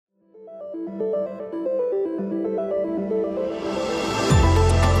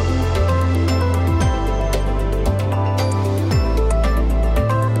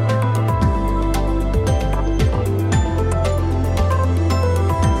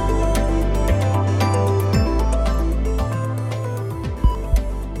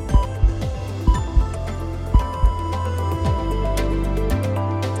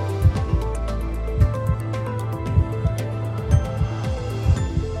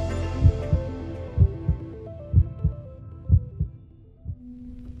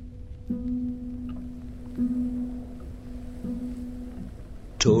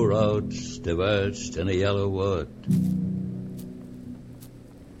Two roads diverged in a yellow wood,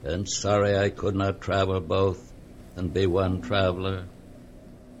 and sorry I could not travel both and be one traveler.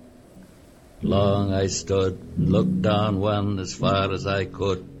 Long I stood and looked down one as far as I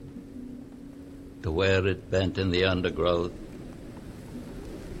could to where it bent in the undergrowth,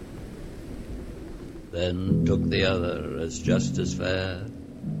 then took the other as just as fair,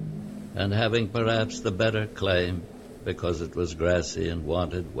 and having perhaps the better claim because it was grassy and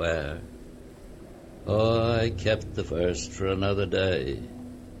wanted wear. Oh, I kept the first for another day,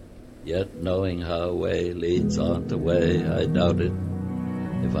 yet knowing how way leads on to way, I doubted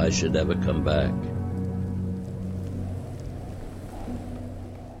if I should ever come back.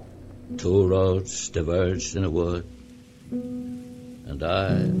 Two roads diverged in a wood, and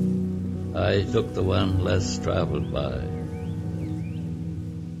I took the one less traveled by.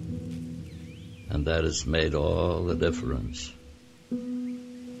 And that has made all the difference.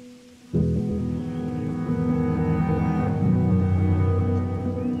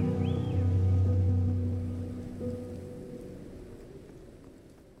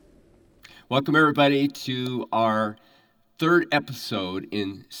 Welcome, everybody, to our third episode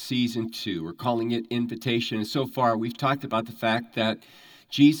in Season 2. We're calling it Invitation. And so far, we've talked about the fact that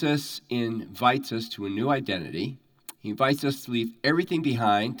Jesus invites us to a new identity. He invites us to leave everything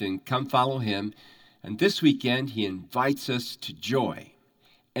behind and come follow him. And this weekend, he invites us to joy.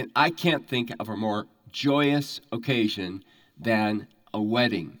 And I can't think of a more joyous occasion than a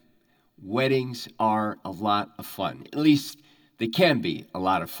wedding. Weddings are a lot of fun. At least they can be a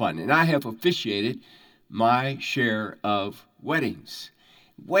lot of fun. And I have officiated my share of weddings.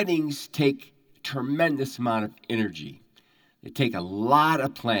 Weddings take a tremendous amount of energy. They take a lot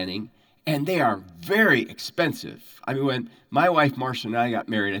of planning, and they are very expensive. I mean, when my wife Marcia and I got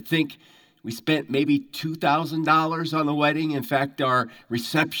married, I think we spent maybe $2,000 on the wedding. In fact, our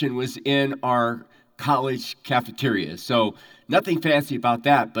reception was in our college cafeteria. So nothing fancy about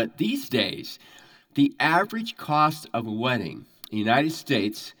that. But these days, the average cost of a wedding in the United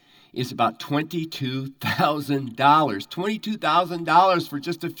States is about $22,000. $22,000 for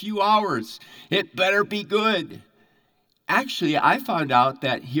just a few hours. It better be good. Actually, I found out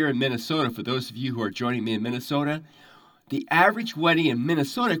that here in Minnesota, for those of you who are joining me in Minnesota, the average wedding in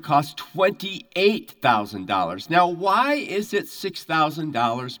Minnesota costs $28,000. Now, why is it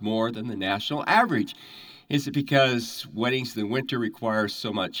 $6,000 more than the national average? Is it because weddings in the winter require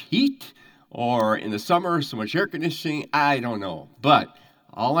so much heat, or in the summer so much air conditioning? I don't know. But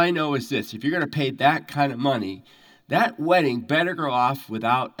all I know is this: if you're going to pay that kind of money, that wedding better go off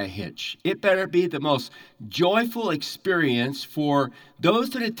without a hitch. It better be the most joyful experience for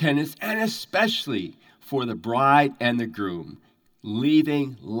those in attendance, and especially for the bride and the groom,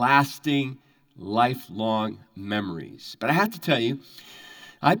 leaving lasting, lifelong memories. But I have to tell you,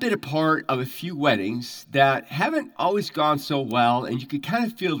 I've been a part of a few weddings that haven't always gone so well, and you could kind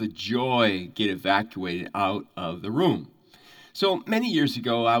of feel the joy get evacuated out of the room. So many years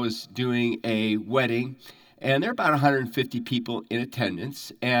ago, I was doing a wedding, and there were about 150 people in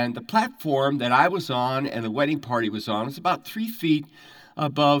attendance, and the platform that I was on and the wedding party was on was about 3 feet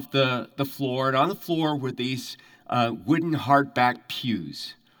above the floor, and on the floor were these wooden hardback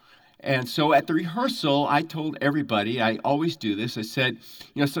pews. And so at the rehearsal, I told everybody, I always do this, I said,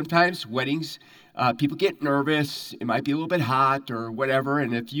 sometimes weddings, people get nervous, it might be a little bit hot or whatever,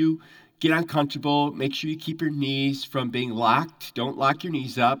 and if you get uncomfortable, make sure you keep your knees from being locked. Don't lock your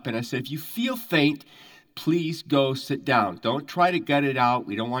knees up. And I said, if you feel faint, please go sit down. Don't try to gut it out.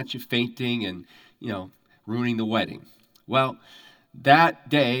 We don't want you fainting and, ruining the wedding. Well, that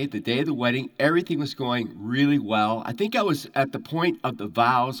day, the day of the wedding, everything was going really well. I think I was at the point of the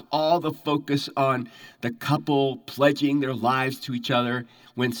vows, all the focus on the couple pledging their lives to each other,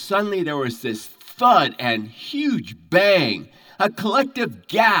 when suddenly there was this thud and huge bang. A collective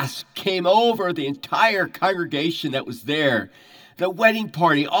gasp came over the entire congregation that was there. The wedding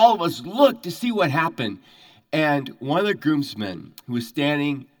party, all of us looked to see what happened. And one of the groomsmen, who was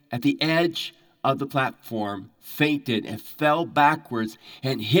standing at the edge of the platform, fainted and fell backwards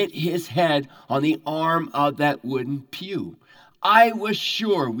and hit his head on the arm of that wooden pew. I was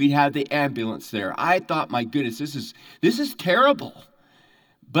sure we'd have the ambulance there. I thought, my goodness, this is terrible.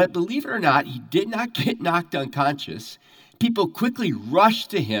 But believe it or not, he did not get knocked unconscious. People quickly rushed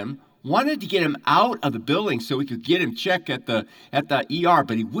to him, wanted to get him out of the building so we could get him checked at the ER,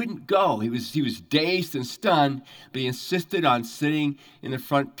 but he wouldn't go. He was dazed and stunned, but he insisted on sitting in the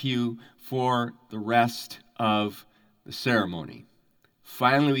front pew for the rest of the ceremony.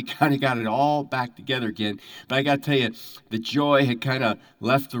 Finally, we kind of got it all back together again. But I got to tell you, the joy had kind of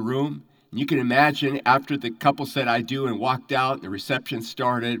left the room. You can imagine after the couple said I do and walked out and the reception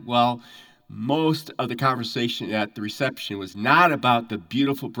started, well, most of the conversation at the reception was not about the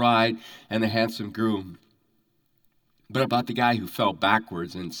beautiful bride and the handsome groom, but about the guy who fell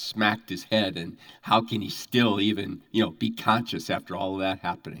backwards and smacked his head, and how can he still even, be conscious after all of that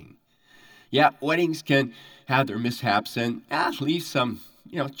happening. Yeah, weddings can have their mishaps and leave some,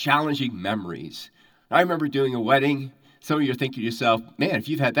 challenging memories. I remember doing a wedding. Some of you are thinking to yourself, man, if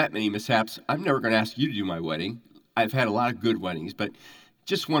you've had that many mishaps, I'm never going to ask you to do my wedding. I've had a lot of good weddings, but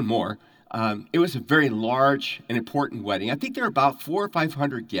just one more. It was a very large and important wedding. I think there were about 400 or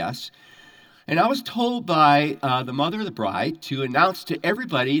 500 guests. And I was told by the mother of the bride to announce to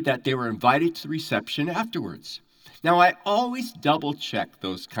everybody that they were invited to the reception afterwards. Now, I always double check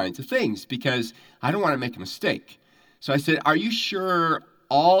those kinds of things because I don't want to make a mistake. So I said, are you sure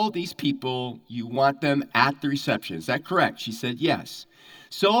all these people, you want them at the reception? Is that correct? She said, yes.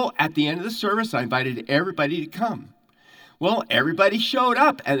 So at the end of the service, I invited everybody to come. Well, everybody showed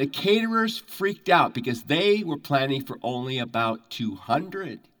up, and the caterers freaked out because they were planning for only about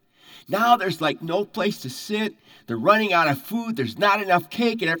 200. Now there's no place to sit. They're running out of food. There's not enough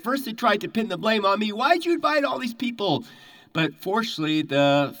cake. And at first they tried to pin the blame on me. Why'd you invite all these people? But fortunately,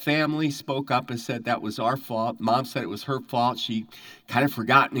 the family spoke up and said that was our fault. Mom said it was her fault. She kind of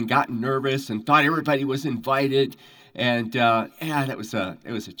forgotten and gotten nervous and thought everybody was invited. And it was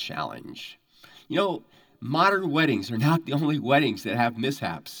a challenge. Modern weddings are not the only weddings that have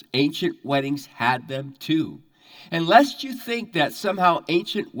mishaps. Ancient weddings had them too. And lest you think that somehow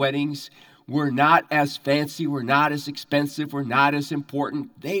ancient weddings were not as fancy, were not as expensive, were not as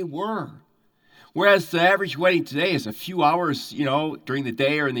important, they were. Whereas the average wedding today is a few hours, during the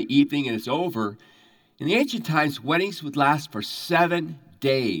day or in the evening and it's over. In the ancient times, weddings would last for 7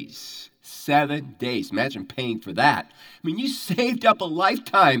 days. 7 days. Imagine paying for that. You saved up a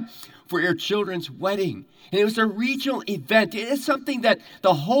lifetime for your children's wedding. And it was a regional event. It is something that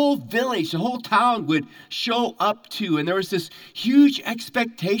the whole village, the whole town would show up to. And there was this huge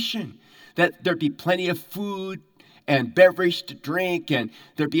expectation that there'd be plenty of food and beverage to drink, and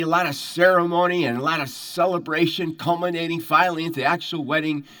there'd be a lot of ceremony and a lot of celebration, culminating finally into the actual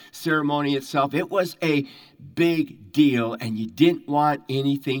wedding ceremony itself. It was a big deal, and you didn't want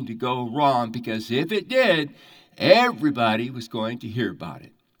anything to go wrong, because if it did, everybody was going to hear about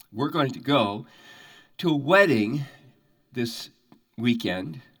it. We're going to go to a wedding this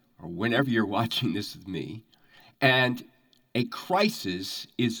weekend, or whenever you're watching this with me, and a crisis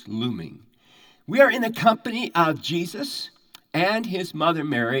is looming. We are in the company of Jesus and his mother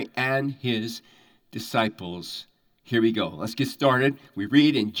Mary and his disciples. Here we go. Let's get started. We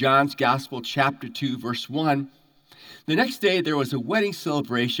read in John's Gospel, chapter 2, verse 1. The next day there was a wedding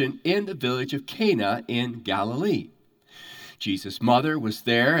celebration in the village of Cana in Galilee. Jesus' mother was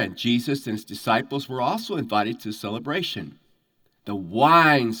there, and Jesus and his disciples were also invited to the celebration. The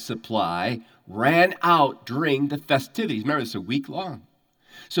wine supply ran out during the festivities. Remember, it's a week long.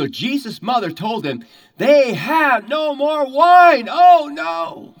 So Jesus' mother told him, they have no more wine. Oh,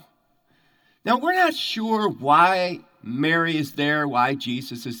 no. Now, we're not sure why Mary is there, why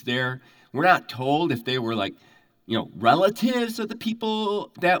Jesus is there. We're not told if they were relatives of the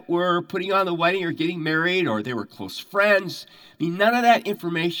people that were putting on the wedding or getting married, or they were close friends. None of that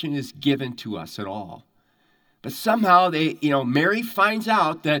information is given to us at all. But somehow Mary finds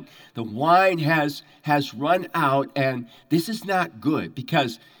out that the wine has run out, and this is not good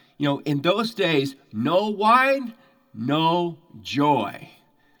because, in those days, no wine, no joy.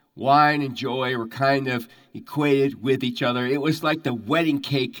 Wine and joy were kind of equated with each other. It was like the wedding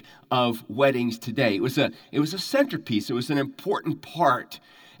cake of weddings today. It was a centerpiece. It was an important part.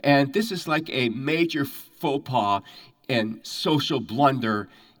 And this is like a major faux pas and social blunder.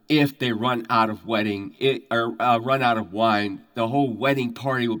 If they run out of run out of wine, the whole wedding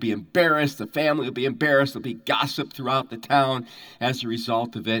party will be embarrassed. The family will be embarrassed. There'll be gossip throughout the town as a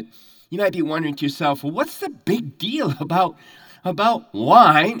result of it. You might be wondering to yourself, well, what's the big deal about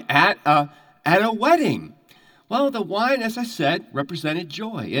wine at a wedding? Well, the wine, as I said, represented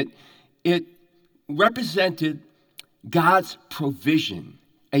joy. It represented God's provision,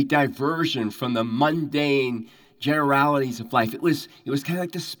 a diversion from the mundane generalities of life. It was kind of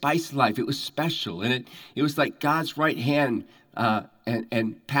like the spice of life. It was special, and it was like God's right hand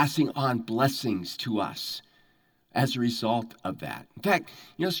and passing on blessings to us as a result of that. In fact,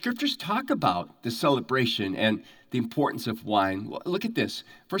 scriptures talk about the celebration and the importance of wine. Look at this.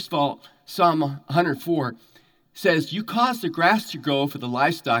 First of all, Psalm 104 says, you cause the grass to grow for the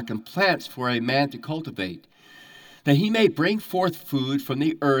livestock and plants for a man to cultivate, that he may bring forth food from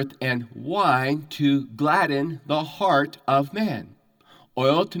the earth and wine to gladden the heart of man.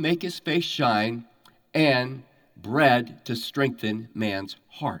 oil to make his face shine, and bread to strengthen man's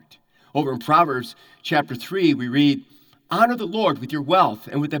heart. Over in Proverbs chapter 3, we read, honor the Lord with your wealth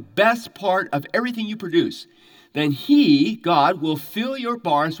and with the best part of everything you produce. Then he, God, will fill your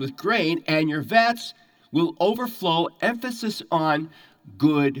barns with grain and your vats will overflow. Emphasis on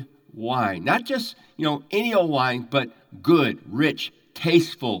good wine. Not just, any old wine, but good, rich,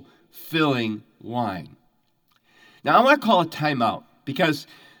 tasteful, filling wine. Now, I want to call a timeout because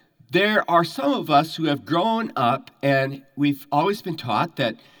there are some of us who have grown up and we've always been taught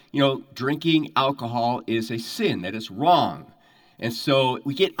that, drinking alcohol is a sin, that it's wrong. And so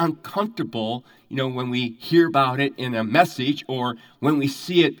we get uncomfortable, when we hear about it in a message or when we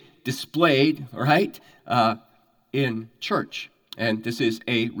see it displayed, right, in church. And this is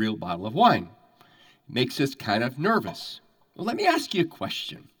a real bottle of wine. It makes us kind of nervous. Well, let me ask you a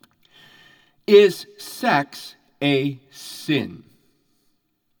question. Is sex a sin?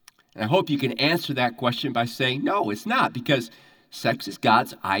 And I hope you can answer that question by saying, no, it's not, because sex is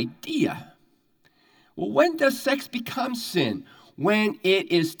God's idea. Well, when does sex become sin? When it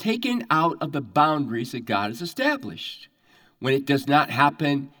is taken out of the boundaries that God has established. When it does not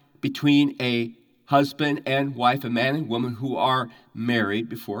happen between a husband and wife, a man and woman who are married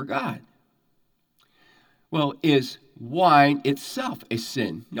before God. Well, is wine itself a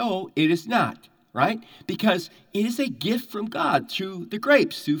sin? No, it is not. Right? Because it is a gift from God through the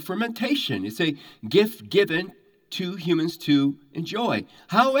grapes, through fermentation. It's a gift given to humans to enjoy.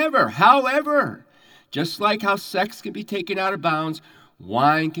 However, just like how sex can be taken out of bounds,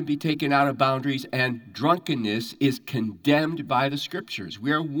 wine can be taken out of boundaries, and drunkenness is condemned by the scriptures.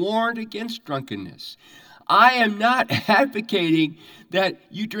 We are warned against drunkenness. I am not advocating that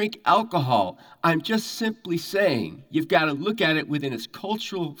you drink alcohol. I'm just simply saying you've got to look at it within its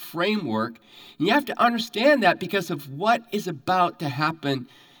cultural framework. And you have to understand that because of what is about to happen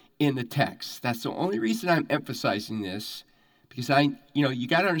in the text. That's the only reason I'm emphasizing this, because you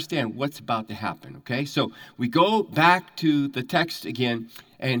got to understand what's about to happen, okay? So we go back to the text again,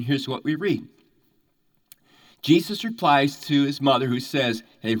 and here's what we read. Jesus replies to his mother who says,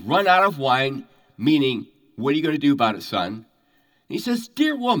 they've run out of wine, meaning, what are you going to do about it, son? And he says,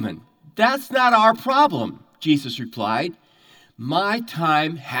 dear woman, that's not our problem, Jesus replied. My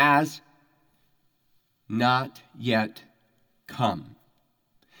time has not yet come.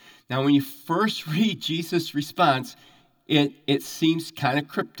 Now, when you first read Jesus' response, it seems kind of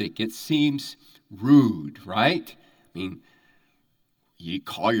cryptic. It seems rude, right? I mean, you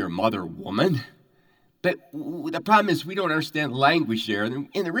call your mother woman? But the problem is we don't understand language there. In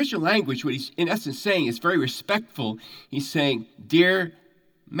the original language, what he's in essence saying is very respectful. He's saying, dear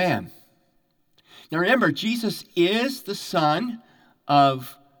ma'am. Now remember, Jesus is the son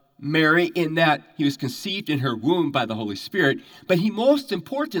of Mary in that he was conceived in her womb by the Holy Spirit, but he most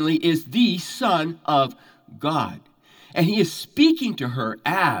importantly is the Son of God. And he is speaking to her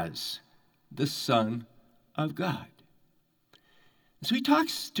as the Son of God. So he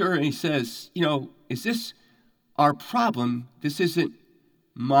talks to her and he says, is this our problem? This isn't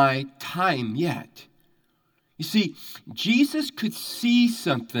my time yet. You see, Jesus could see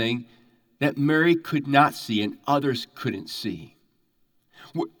something that Mary could not see and others couldn't see.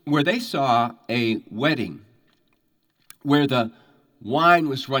 Where they saw a wedding, where the wine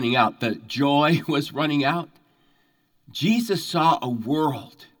was running out, the joy was running out, Jesus saw a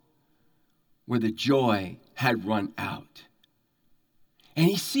world where the joy had run out. And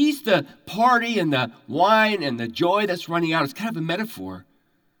he sees the party and the wine and the joy that's running out as kind of a metaphor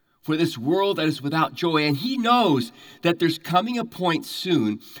for this world that is without joy. And he knows that there's coming a point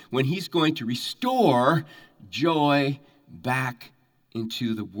soon when he's going to restore joy back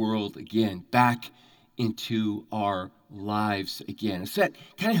into the world again, back into our lives again. So that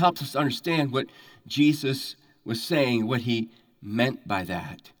kind of helps us understand what Jesus was saying, what he meant by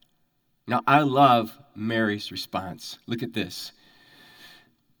that. Now, I love Mary's response. Look at this.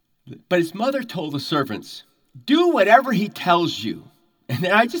 But his mother told the servants, do whatever he tells you. And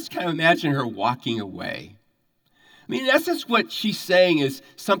then I just kind of imagine her walking away. I mean, in essence, what she's saying is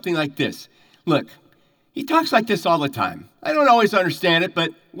something like this. Look, he talks like this all the time. I don't always understand it,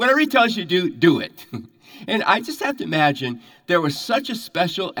 but whatever he tells you to do it. And I just have to imagine there was such a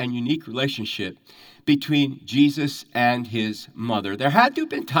special and unique relationship between Jesus and his mother. There had to have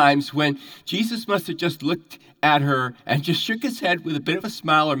been times when Jesus must have just looked at her and just shook his head with a bit of a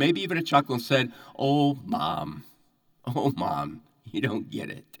smile or maybe even a chuckle and said, oh, mom, you don't get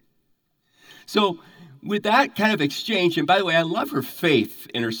it. So with that kind of exchange, and by the way, I love her faith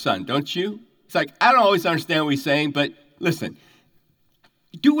in her son, don't you? It's like, I don't always understand what he's saying, but listen,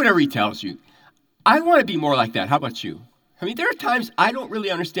 do whatever he tells you. I want to be more like that. How about you? I mean, there are times I don't really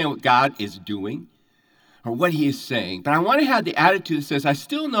understand what God is doing or what he is saying, but I want to have the attitude that says, I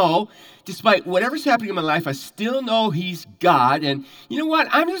still know, despite whatever's happening in my life, I still know he's God, and you know what?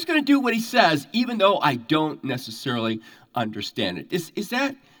 I'm just going to do what he says, even though I don't necessarily understand it. Is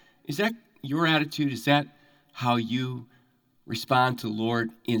that your attitude? Is that how you respond to the Lord,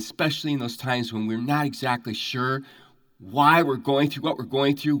 especially in those times when we're not exactly sure why we're going through what we're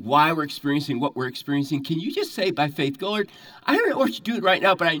going through, why we're experiencing what we're experiencing? Can you just say by faith, Lord, I don't know what you're doing right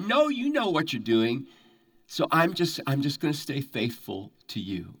now, but I know you know what you're doing, so I'm just going to stay faithful to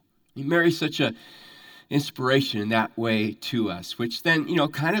you. Mary's such an inspiration in that way to us, which then,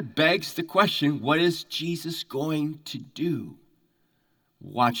 kind of begs the question, what is Jesus going to do?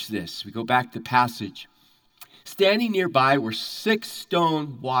 Watch this. We go back to the passage. Standing nearby were 6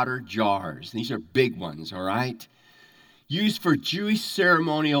 stone water jars. These are big ones, all right? Used for Jewish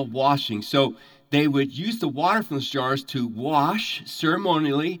ceremonial washing. So they would use the water from those jars to wash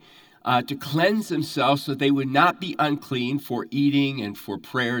ceremonially, to cleanse themselves so they would not be unclean for eating and for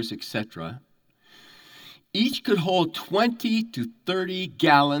prayers, etc. Each could hold 20 to 30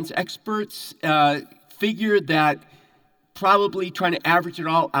 gallons. Experts figure that, probably trying to average it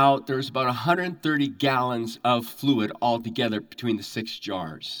all out, there's about 130 gallons of fluid altogether between the 6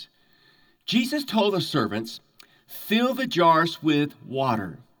 jars. Jesus told the servants, fill the jars with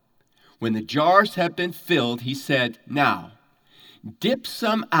water. When the jars had been filled, he said, now, dip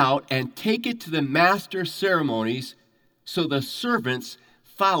some out and take it to the master of ceremonies. So the servants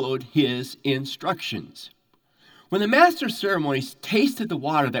followed his instructions. When the master of ceremonies tasted the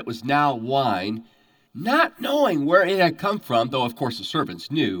water that was now wine, not knowing where it had come from, though of course the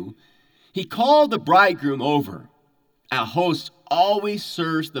servants knew, he called the bridegroom over. A host always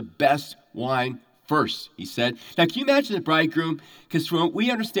serves the best wine first, he said. Now, can you imagine the bridegroom? Because from what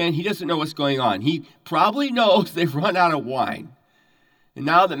we understand, he doesn't know what's going on. He probably knows they've run out of wine. And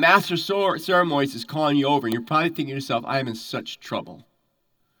now the master of ceremonies is calling you over, and you're probably thinking to yourself, I am in such trouble.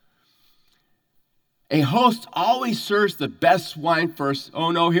 A host always serves the best wine first.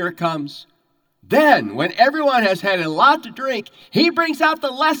 Oh no, here it comes. Then, when everyone has had a lot to drink, he brings out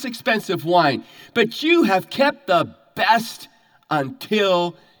the less expensive wine. But you have kept the best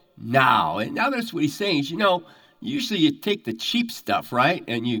until now. And now that's what he's saying is, usually you take the cheap stuff, right?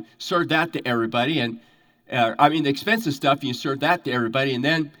 And you serve that to everybody. And the expensive stuff, you serve that to everybody. And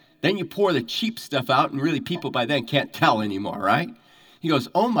then you pour the cheap stuff out, and really people by then can't tell anymore, right? He goes,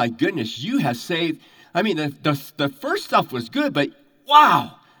 oh my goodness, you have saved. The first stuff was good, but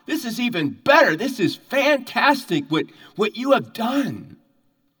wow, this is even better. This is fantastic what you have done.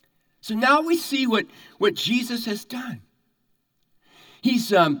 So now we see what Jesus has done.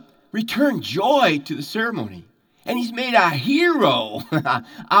 He's returned joy to the ceremony, and he's made a hero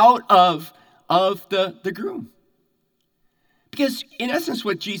out of the groom. Because in essence,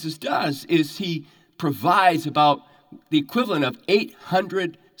 what Jesus does is he provides about the equivalent of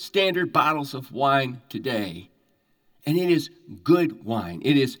 800 standard bottles of wine today. And it is good wine.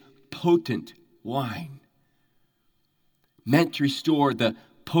 It is potent wine. Meant to restore the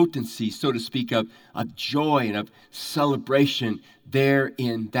potency, so to speak, of joy and of celebration there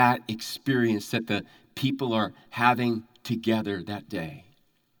in that experience that the people are having together that day.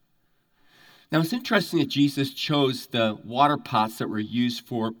 Now, it's interesting that Jesus chose the water pots that were used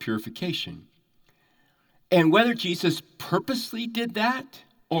for purification. And whether Jesus purposely did that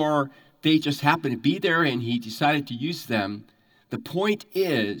or they just happened to be there and he decided to use them, the point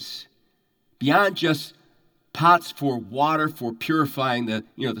is, beyond just pots for water for purifying the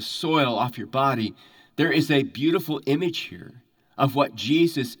soil off your body, there is a beautiful image here of what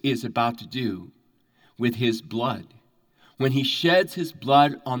Jesus is about to do with his blood. When he sheds his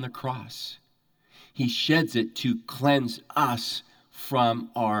blood on the cross, he sheds it to cleanse us from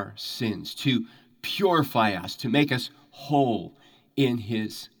our sins, to purify us, to make us whole in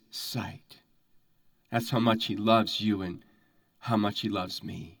his sight. That's how much he loves you and how much he loves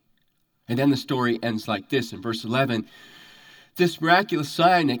me. And then the story ends like this in verse 11. This miraculous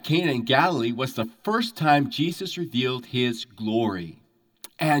sign at Cana in Galilee was the first time Jesus revealed his glory.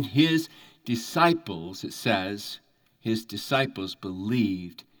 And his disciples, it says, his disciples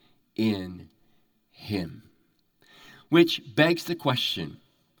believed in him. Which begs the question,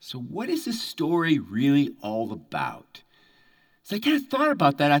 so what is this story really all about? So I kind of thought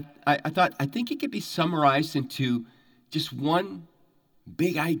about that. I think it could be summarized into just one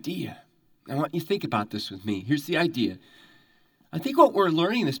big idea. I want you to think about this with me. Here's the idea. I think what we're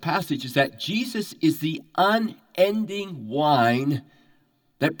learning in this passage is that Jesus is the unending wine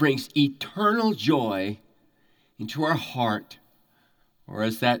that brings eternal joy into our heart, or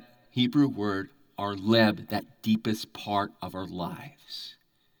as that Hebrew word, our leb, that deepest part of our lives.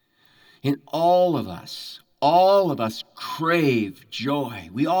 And all of us crave joy.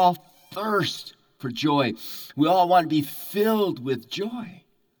 We all thirst for joy. We all want to be filled with joy.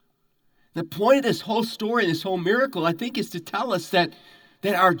 The point of this whole story, this whole miracle, I think, is to tell us that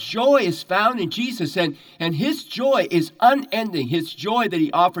our joy is found in Jesus, and his joy is unending. His joy that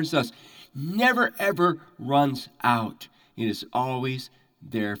he offers us never, ever runs out. It is always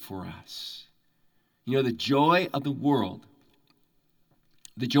there for us. You know, the joy of the world,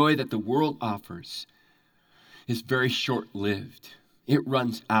 the joy that the world offers, is very short-lived. It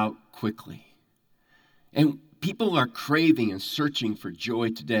runs out quickly. And people are craving and searching for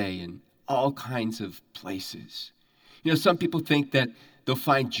joy today in all kinds of places. You know, some people think that they'll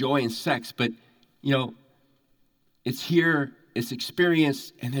find joy in sex, but, you know, it's here, it's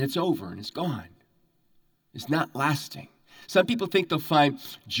experienced, and then it's over and it's gone. It's not lasting. Some people think they'll find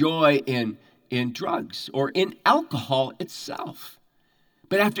joy in drugs or in alcohol itself.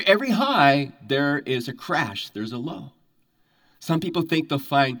 But after every high, there is a crash, there's a low. Some people think they'll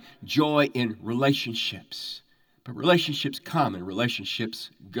find joy in relationships. But relationships come and relationships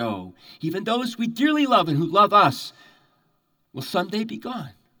go. Even those we dearly love and who love us will someday be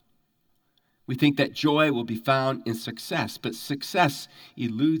gone. We think that joy will be found in success, but success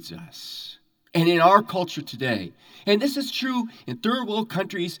eludes us. And in our culture today, and this is true in third world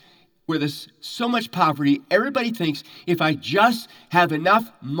countries where there's so much poverty, everybody thinks if I just have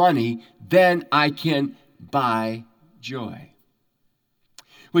enough money, then I can buy joy.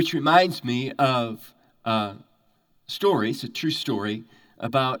 Which reminds me of a story, it's a true story,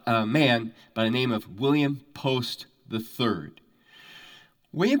 about a man by the name of William Post III.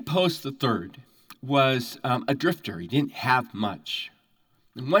 William Post III was a drifter. He didn't have much.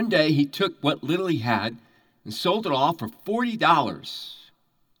 And one day he took what little he had and sold it all for $40.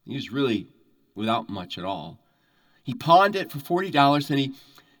 He was really without much at all. He pawned it for $40 and he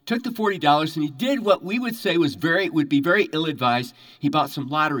took the $40 and he did what we would say would be very ill-advised. He bought some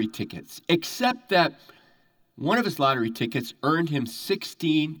lottery tickets, except that one of his lottery tickets earned him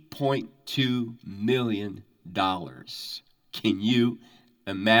 $16.2 million. Can you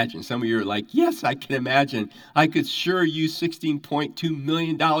imagine? Some of you are like, yes, I can imagine. I could sure use $16.2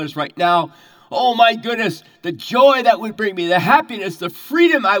 million right now. Oh my goodness, the joy that would bring me, the happiness, the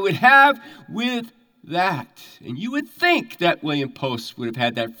freedom I would have with that. And you would think that William Post would have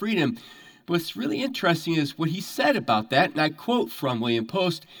had that freedom. But what's really interesting is what he said about that, and I quote from William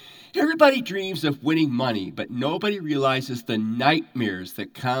Post, "Everybody dreams of winning money, but nobody realizes the nightmares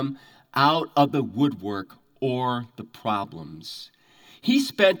that come out of the woodwork or the problems." He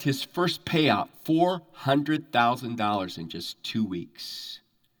spent his first payout, $400,000, in just 2 weeks.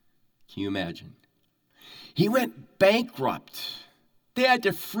 Can you imagine? He went bankrupt. They had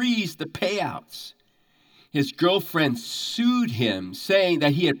to freeze the payouts. His girlfriend sued him, saying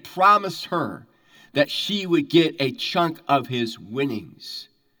that he had promised her that she would get a chunk of his winnings.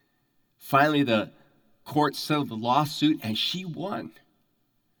 Finally, the court settled the lawsuit, and she won.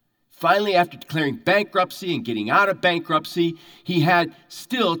 Finally, after declaring bankruptcy and getting out of bankruptcy, he had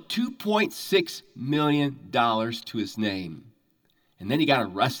still $2.6 million to his name. And then he got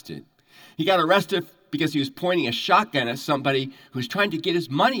arrested. He got arrested because he was pointing a shotgun at somebody who was trying to get his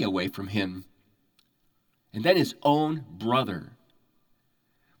money away from him. And then his own brother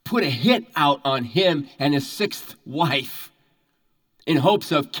put a hit out on him and his sixth wife in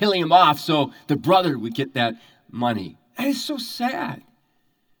hopes of killing him off so the brother would get that money. That is so sad.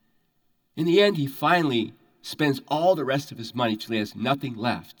 In the end, he finally spends all the rest of his money till he has nothing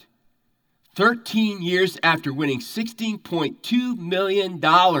left. 13 years after winning $16.2 million,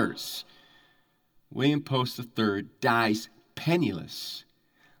 William Post III dies penniless,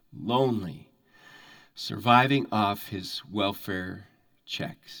 lonely, surviving off his welfare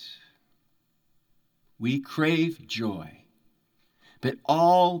checks. We crave joy, but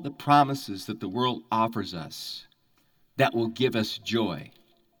all the promises that the world offers us that will give us joy,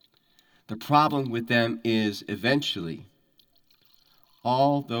 the problem with them is eventually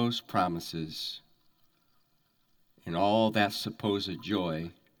all those promises and all that supposed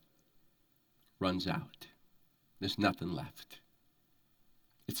joy runs out. There's nothing left.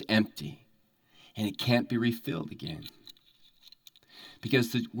 It's empty, and it can't be refilled again.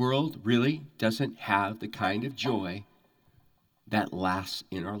 Because the world really doesn't have the kind of joy that lasts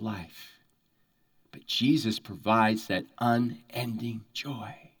in our life. But Jesus provides that unending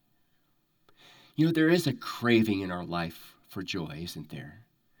joy. You know, there is a craving in our life for joy, isn't there?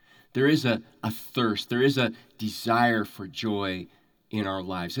 There is a thirst. There is a desire for joy in our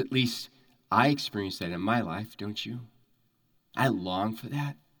lives. At least I experience that in my life, don't you? I long for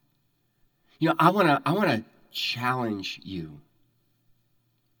that. I want to challenge you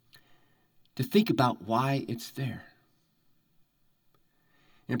to think about why it's there.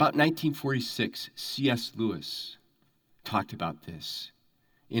 In about 1946, C.S. Lewis talked about this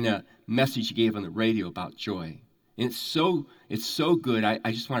in a message he gave on the radio about joy. And it's so good, I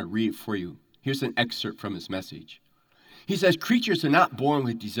just want to read it for you. Here's an excerpt from his message. He says, creatures are not born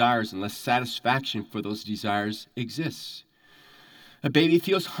with desires unless satisfaction for those desires exists. A baby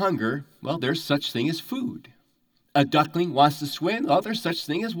feels hunger. Well, there's such thing as food. A duckling wants to swim. Well, there's such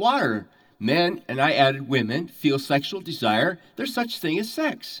thing as water. Men, and I added women, feel sexual desire. There's such thing as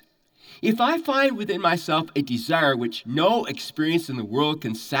sex. If I find within myself a desire which no experience in the world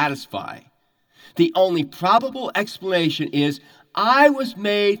can satisfy, the only probable explanation is I was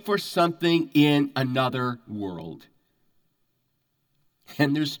made for something in another world.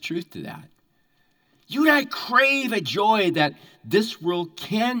 And there's truth to that. You and I crave a joy that this world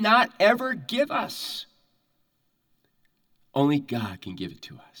cannot ever give us. Only God can give it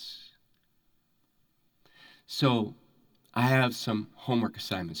to us. So I have some homework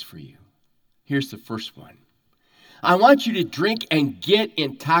assignments for you. Here's the first one. I want you to drink and get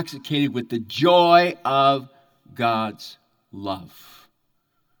intoxicated with the joy of God's love.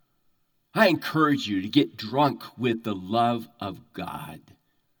 I encourage you to get drunk with the love of God.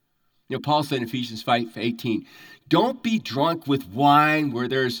 Paul said in Ephesians 5:18, don't be drunk with wine where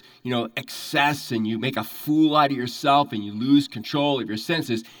there's, excess and you make a fool out of yourself and you lose control of your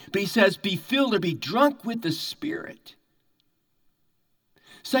senses. But he says, be filled or be drunk with the Spirit.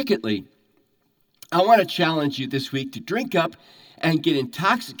 Secondly, I want to challenge you this week to drink up and get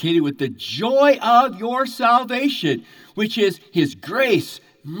intoxicated with the joy of your salvation, which is his grace,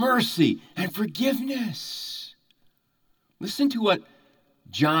 mercy, and forgiveness. Listen to what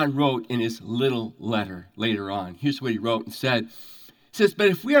John wrote in his little letter later on. Here's what he wrote and said. He says, but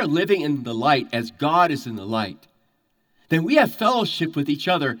if we are living in the light as God is in the light, then we have fellowship with each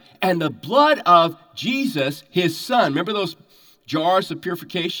other, and the blood of Jesus, his son, remember those jars of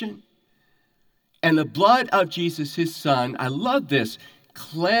purification? And the blood of Jesus, his son, I love this,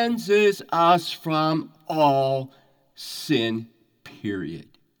 cleanses us from all sin, period.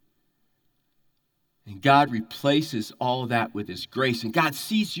 And God replaces all of that with his grace. And God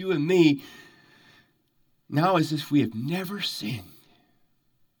sees you and me now as if we have never sinned.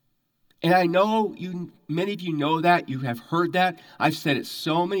 And I know many of you know that. You have heard that. I've said it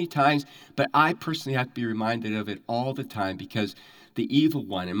so many times, but I personally have to be reminded of it all the time because the evil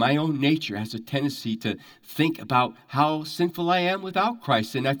one in my own nature has a tendency to think about how sinful I am without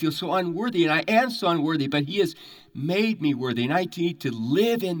Christ. And I feel so unworthy, and I am so unworthy, but he has made me worthy. And I need to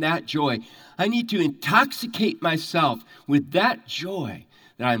live in that joy. I need to intoxicate myself with that joy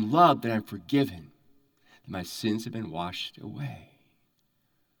that I'm loved, that I'm forgiven, that my sins have been washed away.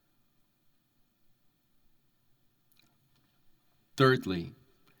 Thirdly,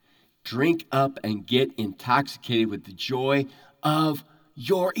 drink up and get intoxicated with the joy of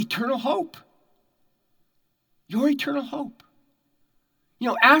your eternal hope. Your eternal hope.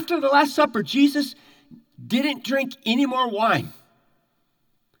 After the Last Supper, Jesus didn't drink any more wine.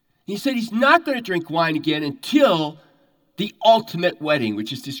 He said he's not going to drink wine again until the ultimate wedding,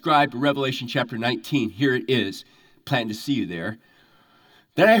 which is described in Revelation chapter 19. Here it is. Plan to see you there.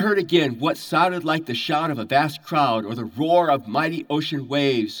 Then I heard again what sounded like the shout of a vast crowd, or the roar of mighty ocean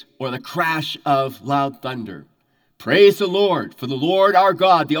waves, or the crash of loud thunder. Praise the Lord, for the Lord our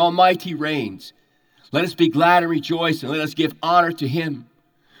God, the Almighty reigns. Let us be glad and rejoice, and let us give honor to him.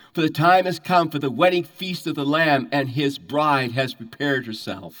 For the time has come for the wedding feast of the Lamb, and his bride has prepared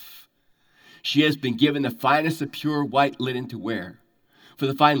herself. She has been given the finest of pure white linen to wear. For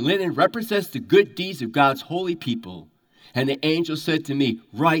the fine linen represents the good deeds of God's holy people. And the angel said to me,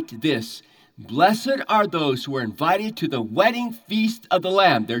 write this, blessed are those who are invited to the wedding feast of the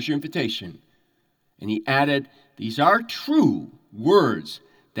Lamb. There's your invitation. And he added, these are true words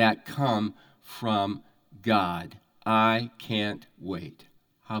that come from God. I can't wait.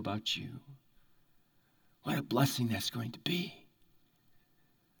 How about you? What a blessing that's going to be.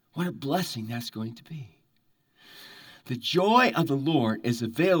 What a blessing that's going to be. The joy of the Lord is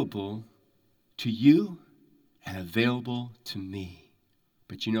available to you and available to me.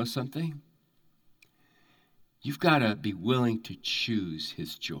 But you know something? You've got to be willing to choose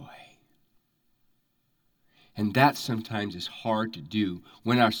his joy. And that sometimes is hard to do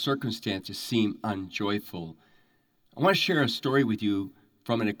when our circumstances seem unjoyful. I want to share a story with you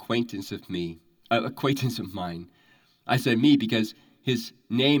from an acquaintance of mine. I said me because his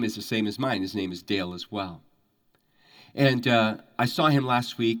name is the same as mine. His name is Dale as well. And I saw him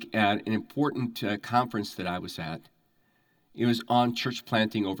last week at an important conference that I was at. It was on church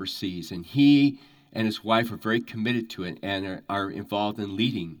planting overseas, and he and his wife are very committed to it and are involved in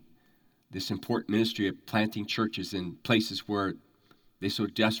leading this important ministry of planting churches in places where they so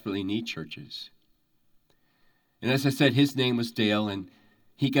desperately need churches. And as I said, his name was Dale, and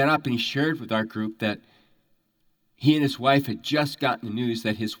he got up and he shared with our group that he and his wife had just gotten the news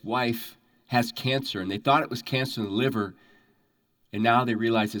that his wife has cancer, and they thought it was cancer in the liver, and now they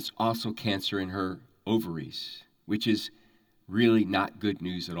realize it's also cancer in her ovaries, which is really not good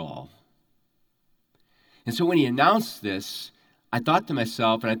news at all. And so when he announced this, I thought to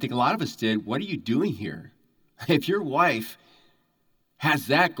myself, and I think a lot of us did, what are you doing here? If your wife has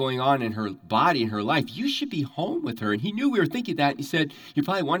that going on in her body, in her life, you should be home with her. And he knew we were thinking that, and he said, you're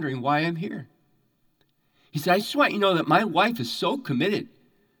probably wondering why I'm here. He said, I just want you to know that my wife is so committed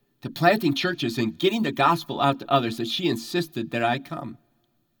to planting churches and getting the gospel out to others that she insisted that I come.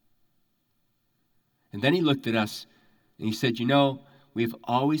 And then he looked at us and he said, we've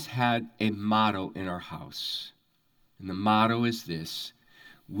always had a motto in our house. And the motto is this: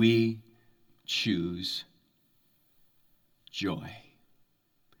 we choose joy.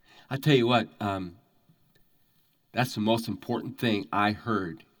 I tell you what, that's the most important thing I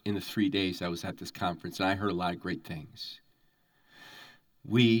heard in the 3 days I was at this conference, and I heard a lot of great things.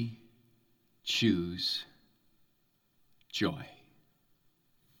 We choose joy.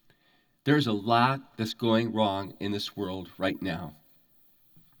 There's a lot that's going wrong in this world right now.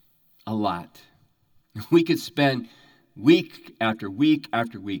 A lot. We could spend week after week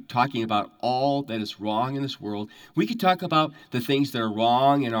after week talking about all that is wrong in this world. We could talk about the things that are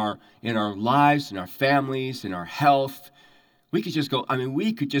wrong in our lives, in our families, in our health. We could just go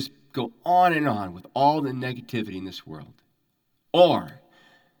on and on with all the negativity in this world. Or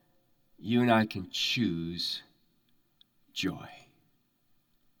you and I can choose joy.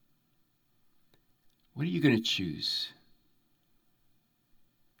 What are you going to choose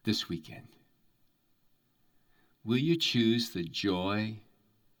this weekend? Will you choose the joy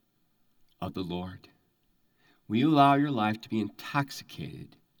of the Lord? Will you allow your life to be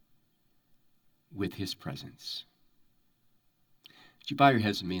intoxicated with his presence? Would you bow your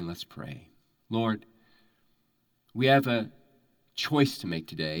heads with me and let's pray? Lord, we have a choice to make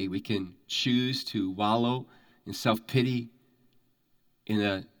today. We can choose to wallow in self-pity in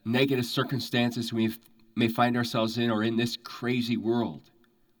the negative circumstances we may find ourselves in, or in this crazy world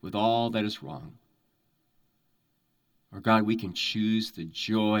with all that is wrong. Or God, we can choose the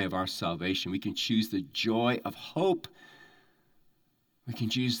joy of our salvation. We can choose the joy of hope. We can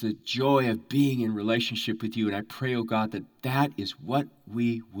choose the joy of being in relationship with you. And I pray, oh God, that that is what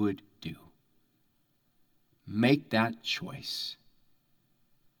we would do. Make that choice.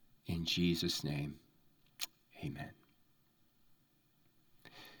 In Jesus' name, amen.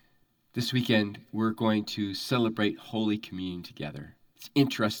 This weekend, we're going to celebrate Holy Communion together. It's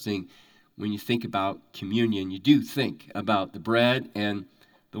interesting when you think about communion, you do think about the bread and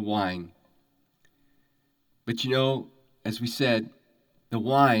the wine. But as we said, the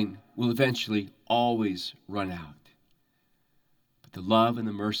wine will eventually always run out. But the love and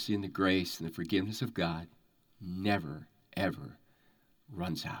the mercy and the grace and the forgiveness of God never, ever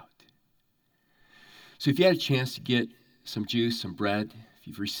runs out. So if you had a chance to get some juice, some bread, if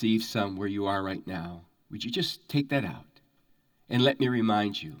you've received some where you are right now, would you just take that out? And let me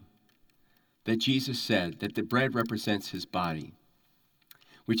remind you that Jesus said that the bread represents his body,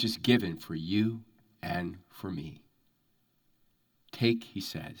 which is given for you and for me. Take, he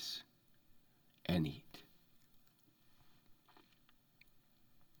says, and eat.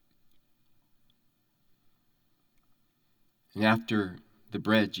 And after the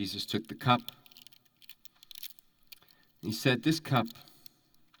bread, Jesus took the cup. He said, this cup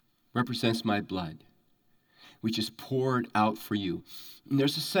represents my blood, which is poured out for you. And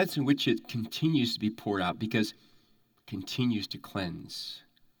there's a sense in which it continues to be poured out because it continues to cleanse,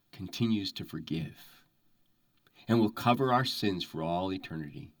 continues to forgive, and will cover our sins for all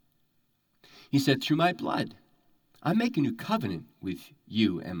eternity. He said, through my blood, I make a new covenant with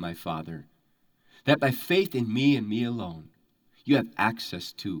you and my Father, that by faith in me and me alone, you have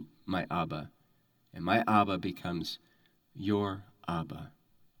access to my Abba, and my Abba becomes your Abba.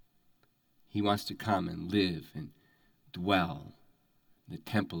 He wants to come and live and dwell in the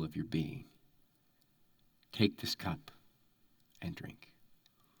temple of your being. Take this cup and drink.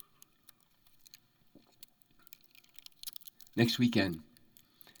 Next weekend,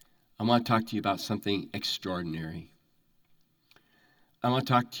 I want to talk to you about something extraordinary. I want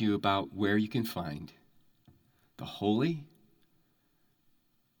to talk to you about where you can find the holy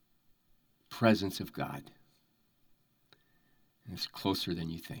presence of God. And it's closer than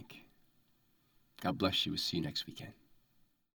you think. God bless you. We'll see you next weekend.